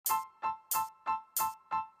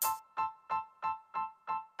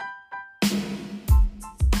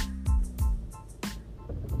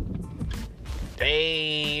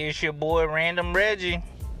Hey, it's your boy Random Reggie.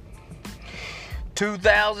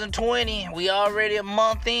 2020, we already a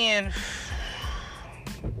month in.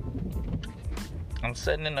 I'm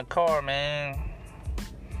sitting in the car, man,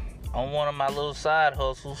 on one of my little side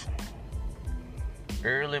hustles.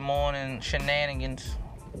 Early morning shenanigans.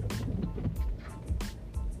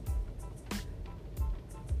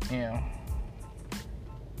 Yeah.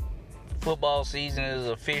 Football season is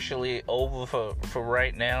officially over for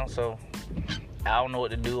right now, so I don't know what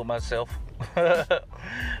to do with myself.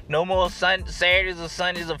 No more Saturdays or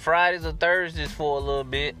Sundays or Fridays or Thursdays for a little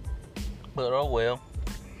bit. But oh well.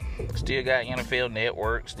 Still got NFL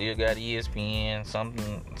Network, still got ESPN,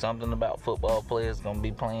 something about football players gonna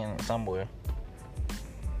be playing somewhere.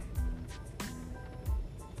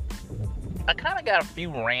 I kind of got a few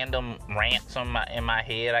random rants in my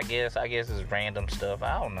head, I guess. I guess it's random stuff.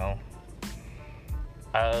 I don't know.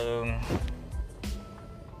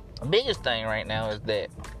 The biggest thing right now is that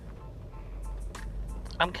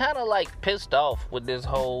I'm kind of like pissed off with this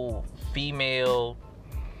whole female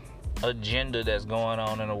agenda that's going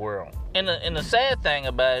on in the world. And the sad thing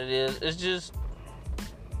about it is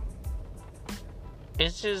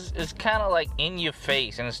it's kind of like in your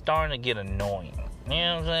face, and it's starting to get annoying. You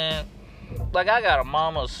know what I'm saying? Like, I got a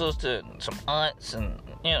mama, a sister, and some aunts, and,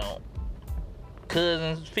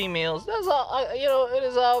 cousins, females. That's all, it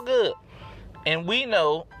is all good. And we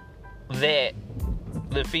know that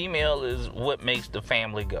the female is what makes the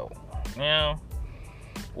family go.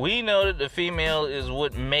 We know that the female is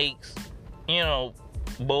what makes,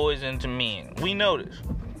 boys into men. We know this.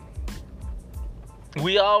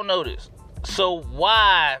 We all know this. So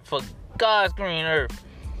why, for God's green earth,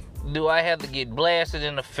 do I have to get blasted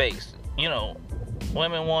in the face?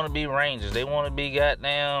 Women want to be rangers. They want to be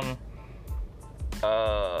goddamn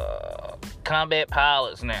combat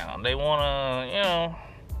pilots now. They want to,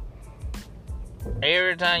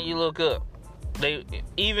 every time you look up,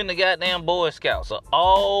 even the goddamn Boy Scouts are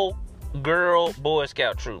all girl Boy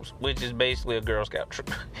Scout troops, which is basically a Girl Scout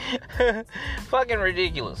troop. Fucking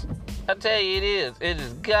ridiculous. I tell you, it is. It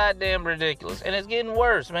is goddamn ridiculous. And it's getting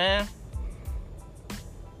worse, man.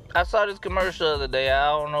 I saw this commercial the other day. I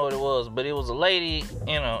don't know what it was, but it was a lady,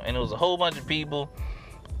 and it was a whole bunch of people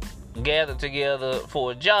gathered together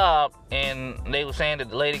for a job, and they were saying that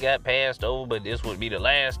the lady got passed over, but this would be the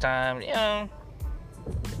last time, And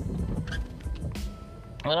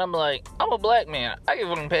I'm like, I'm a black man. I get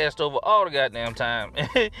fucking passed over all the goddamn time.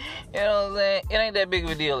 You know what I'm saying? It ain't that big of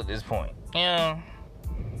a deal at this point.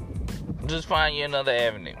 Just find you another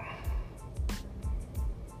avenue.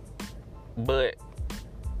 But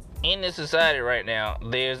in this society right now,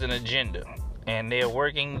 there's an agenda, and they're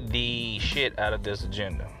working the shit out of this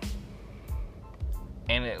agenda.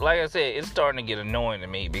 And like I said, it's starting to get annoying to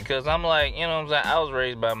me, because I'm like, I was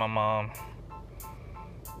raised by my mom,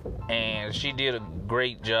 and she did a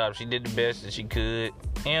great job. She did the best that she could,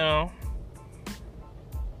 and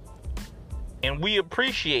we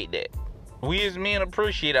appreciate that. We as men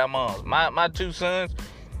appreciate our moms. My two sons,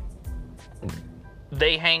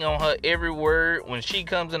 they hang on her every word. When she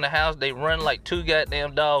comes in the house, they run like two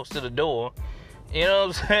goddamn dogs to the door. You know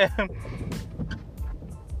what I'm saying?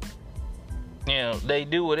 They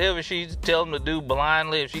do whatever she tells them to do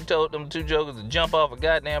blindly. If she told them two jokers to jump off a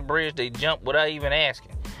goddamn bridge, they jump without even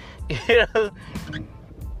asking.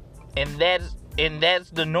 And that's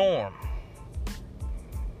the norm.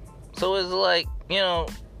 So it's like,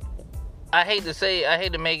 I hate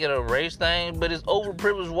to make it a race thing, but it's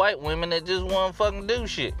overprivileged white women that just want to fucking do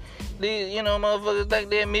shit. These, motherfuckers think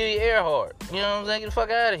they're Amelia Earhart. You know what I'm saying? Get the fuck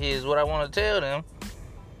out of here is what I want to tell them.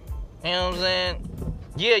 You know what I'm saying?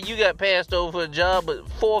 Yeah, you got passed over for a job, but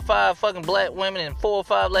 4 or 5 fucking black women and 4 or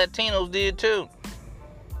 5 Latinos did too.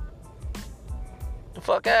 The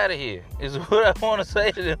fuck out of here is what I want to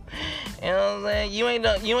say to them. You know what I'm saying? You ain't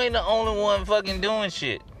the only one fucking doing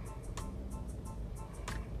shit.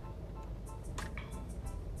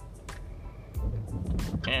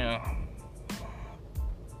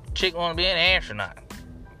 Chick want to be an astronaut.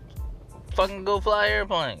 Fucking go fly an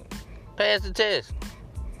airplane. Pass the test.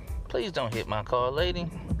 Please don't hit my car, lady.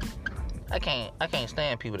 I can't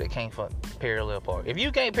stand people that can't fuck parallel park. If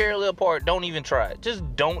you can't parallel park, don't even try it. Just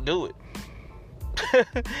don't do it.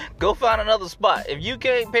 Go find another spot. If you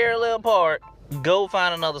can't parallel park, go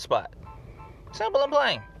find another spot. Simple and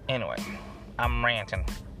plain. Anyway, I'm ranting.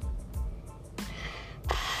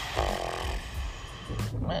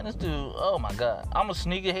 Man, this dude, oh my God. I'm a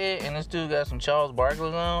sneakerhead, and this dude got some Charles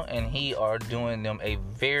Barkley on, and he are doing them a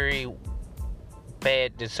very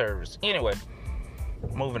bad disservice. Anyway,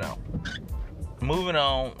 moving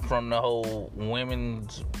on from the whole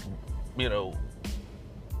women's,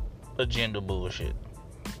 agenda bullshit.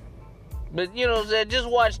 But you know what I'm saying? Just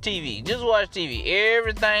watch TV. Just watch TV.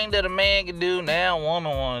 Everything that a man can do, now a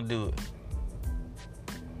woman want to do it.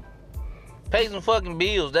 Pay some fucking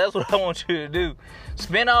bills. That's what I want you to do.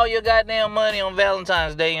 Spend all your goddamn money on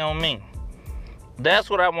Valentine's Day on me. That's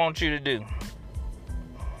what I want you to do.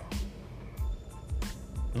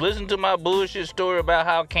 Listen to my bullshit story about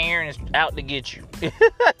how Karen is out to get you.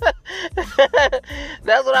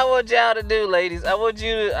 That's what I want y'all to do, ladies. I want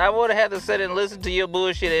to have to sit and listen to your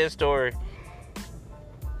bullshit ass story.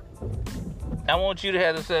 I want you to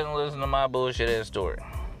have to sit and listen to my bullshit ass story.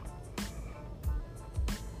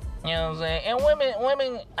 You know what I'm saying? And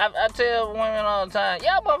women, I tell women all the time,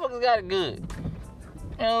 y'all motherfuckers got it good.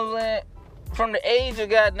 You know what I'm saying? From the age of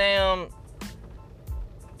goddamn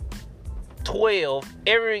 12,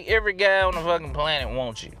 every guy on the fucking planet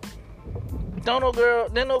wants you. Didn't no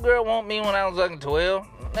girl want me when I was fucking 12.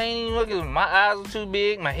 They ain't even looking. My eyes were too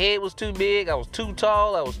big, my head was too big, I was too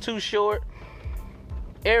tall, I was too short.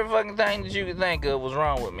 Every fucking thing that you could think of was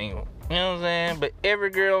wrong with me. You know what I'm saying? But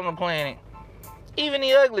every girl on the planet, even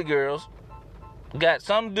the ugly girls, got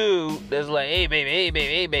some dude that's like, hey baby, hey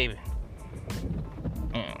baby, hey baby.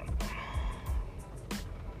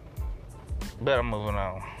 But I'm moving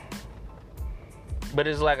on. But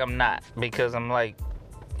it's like I'm not, because I'm like,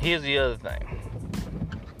 here's the other thing.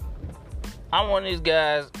 I'm one of these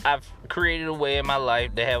guys, I've created a way in my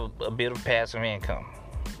life to have a bit of passive income.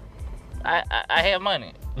 I have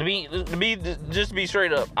money. Just to be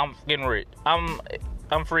straight up, I'm getting rich. I'm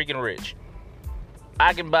freaking rich.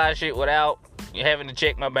 I can buy shit without having to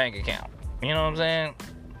check my bank account. You know what I'm saying?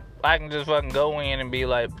 I can just fucking go in and be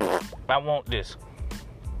like, I want this.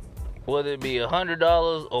 Whether it be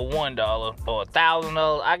 $100 or $1 or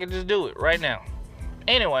 $1,000, I can just do it right now.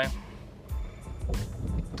 Anyway,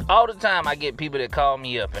 all the time I get people that call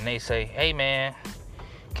me up and they say, hey man,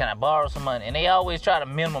 can I borrow some money? And they always try to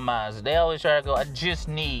minimize it. They always try to go, I just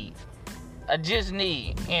need.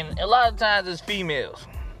 And a lot of times it's females,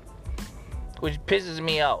 which pisses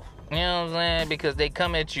me off. You know what I'm saying? Because they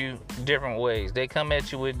come at you different ways. They come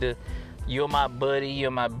at you with the, you're my buddy,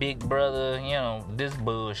 you're my big brother, you know, this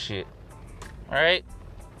bullshit. Alright?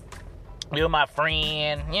 You're my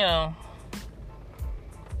friend, you know.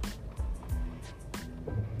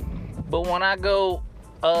 But when I go,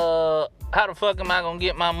 how the fuck am I gonna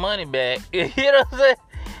get my money back? You know what I'm saying?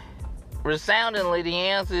 Resoundingly, the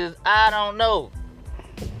answer is, I don't know.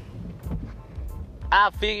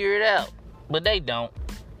 I'll figure it out. But they don't.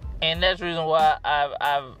 And that's the reason why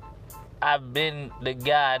I've been the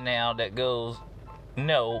guy now that goes,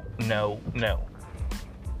 no.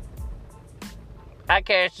 I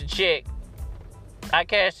cashed the check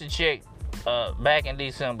back in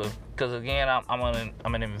December because again I'm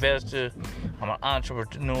an investor, I'm an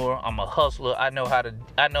entrepreneur, I'm a hustler. I know how to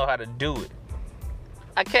do it.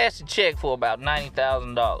 I cashed a check for about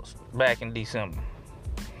 $90,000 back in December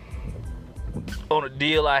on a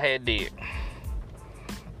deal I had did.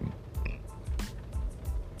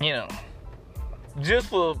 You know, just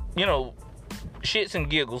for, you know, shits and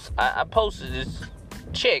giggles, I posted this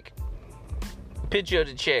check, picture of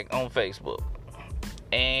the check on Facebook.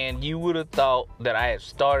 And you would have thought that I had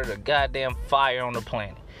started a goddamn fire on the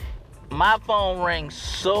planet. My phone rang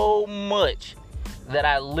so much that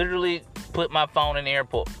I literally put my phone in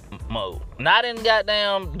airport mode. Not in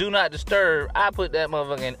goddamn do not disturb. I put that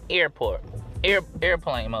motherfucker in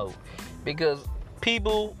airplane mode. Because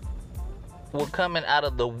people were coming out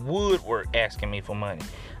of the woodwork asking me for money.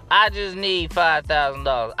 I just need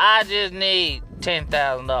 $5,000. I just need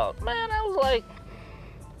 $10,000. Man, I was like,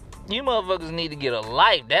 you motherfuckers need to get a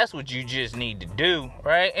life. That's what you just need to do,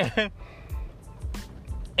 right?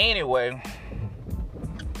 Anyway,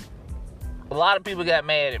 a lot of people got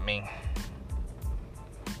mad at me.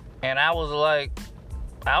 And I was like,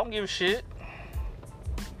 I don't give a shit.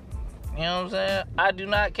 You know what I'm saying? I do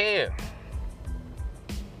not care.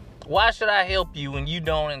 Why should I help you when you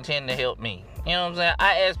don't intend to help me? You know what I'm saying?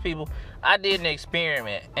 I asked people, I did an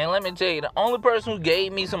experiment. And let me tell you, the only person who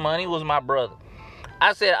gave me some money was my brother.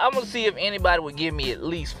 I said, I'm going to see if anybody would give me at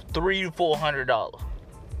least $300 to $400.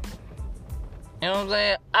 You know what I'm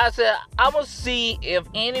saying? I said, I'm going to see if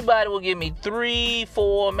anybody will give me $300,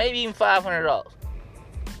 $400, maybe even $500.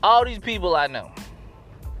 All these people I know.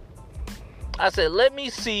 I said, let me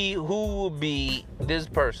see who will be this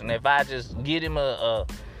person if I just get him a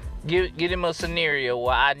scenario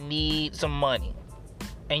where I need some money.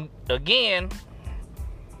 And again,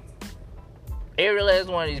 every last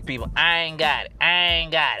one of these people, I ain't got it.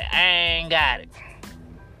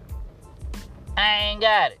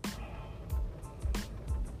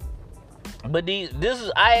 But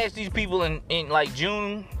I asked these people in like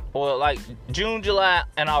June or like June, July,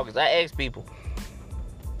 and August, I asked people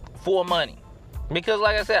for money. Because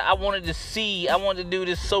like I said, I wanted to do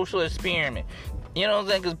this social experiment. You know what I'm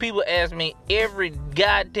saying? Because people ask me every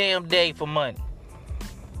goddamn day for money.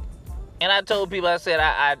 And I told people, I said,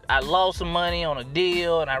 I lost some money on a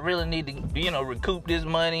deal, and I really need to, recoup this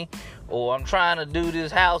money. Or I'm trying to do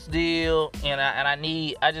this house deal, and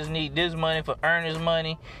I just need this money for earnest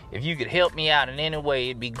money. If you could help me out in any way,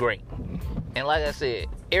 it'd be great. And like I said,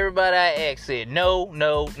 everybody I asked said, no,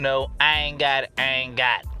 I ain't got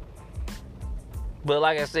it. But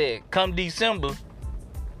like I said, come December,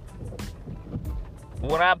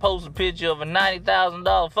 when I post a picture of a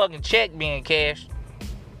 $90,000 fucking check being cashed,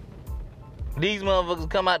 these motherfuckers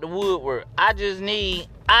come out the woodwork. I just need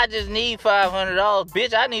 $500.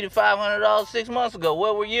 Bitch, I needed $500 6 months ago.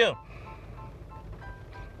 Where were you?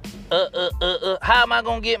 How am I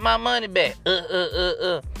gonna get my money back?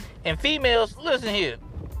 And females, listen here.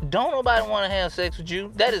 Don't nobody want to have sex with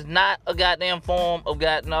you. That is not a goddamn form of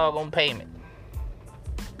goddamn payment.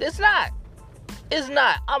 It's not.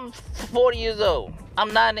 I'm 40 years old.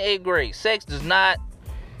 I'm not in the 8th grade. Sex does not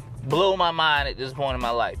blow my mind at this point in my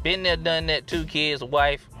life. Been there, done that. 2 kids, a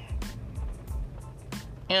wife.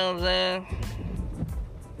 You know what I'm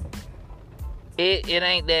saying? It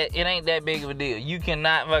ain't that big of a deal. You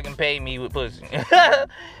cannot fucking pay me with pussy.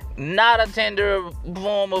 Not a tender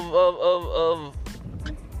form of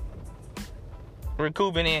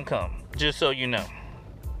recouping income. Just so you know.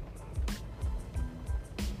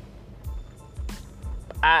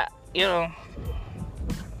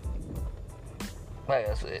 Like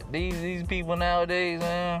I said, these people nowadays,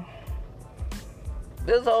 man.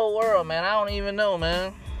 This whole world, man, I don't even know,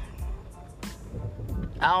 man.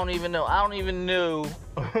 I don't even know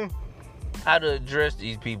how to address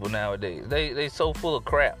these people nowadays. They so full of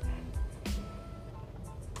crap.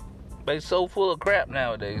 They so full of crap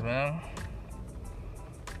nowadays, man.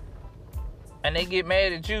 And they get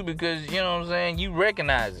mad at you because, you know what I'm saying, you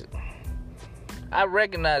recognize it. I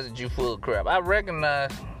recognize that you full of crap. I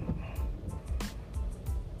recognize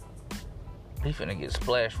he finna get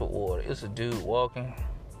splashed with water. It's a dude walking,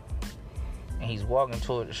 and he's walking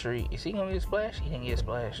toward the street. Is he gonna get splashed? He didn't get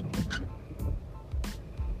splashed.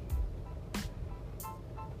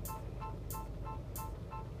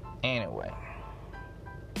 Anyway,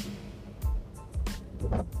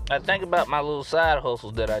 I think about my little side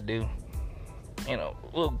hustles that I do.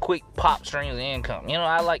 Little quick pop streams of income.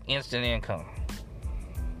 I like instant income.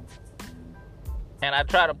 And I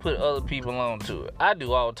try to put other people on to it. I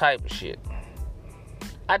do all type of shit.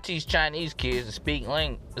 I teach Chinese kids to speak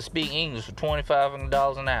English for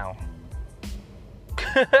 $25 an hour.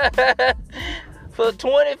 For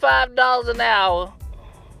 $25 an hour,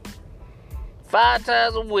 5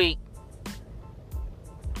 times a week,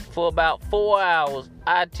 for about 4 hours,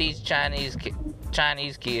 I teach Chinese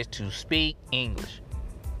kids to speak English.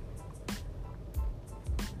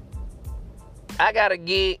 I got a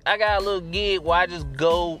little gig where I just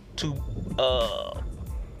go to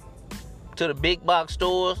the big box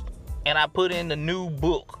stores and I put in the new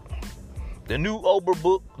book. The new Oprah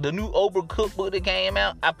book, the new Oprah cookbook that came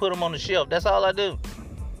out, I put them on the shelf. That's all I do.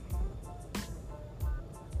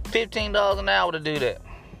 $15 an hour to do that.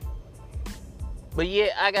 But yeah,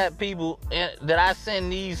 I got people that I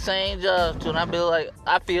send these same jobs to, and I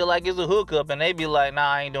feel like it's a hookup, and they be like,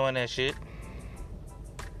 nah, I ain't doing that shit.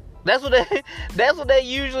 That's what they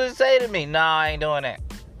usually say to me. Nah, I ain't doing that.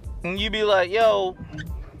 And you be like, yo,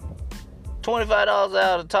 $25 an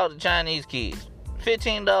hour to talk to Chinese kids.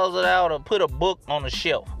 $15 an hour to put a book on the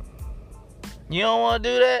shelf. You don't want to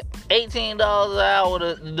do that? $18 an hour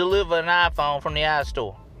to deliver an iPhone from the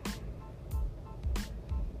iStore.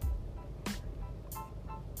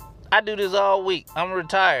 I do this all week. I'm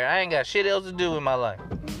retired. I ain't got shit else to do in my life.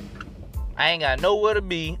 I ain't got nowhere to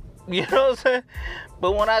be. You know what I'm saying?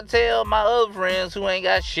 But when I tell my other friends who ain't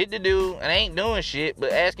got shit to do and ain't doing shit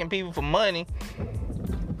but asking people for money,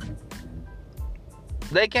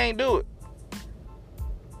 they can't do it.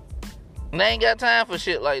 And they ain't got time for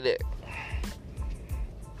shit like that.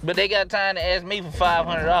 But they got time to ask me for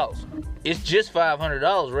 $500. It's just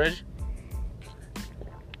 $500, Reggie.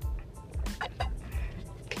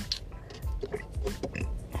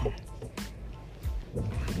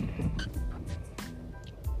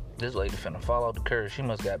 This lady finna fall off the curb. She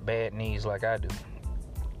must got bad knees like I do.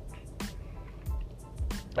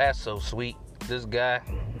 That's so sweet. This guy,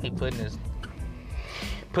 he putting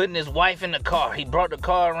his wife in the car. He brought the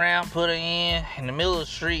car around, put her in the middle of the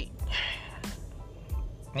street.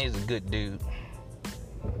 He's a good dude.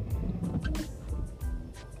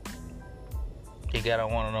 He got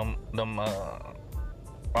on one of them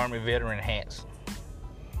Army veteran hats.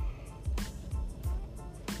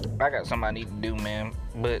 I got something I need to do, man.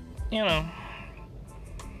 But, you know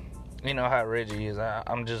how Reggie is.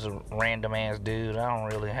 I'm just a random ass dude. I don't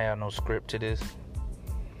really have no script to this.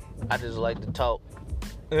 I just like to talk.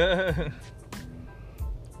 But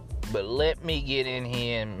let me get in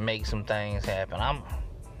here and make some things happen.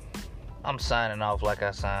 I'm signing off like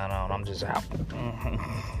I sign on. I'm just out.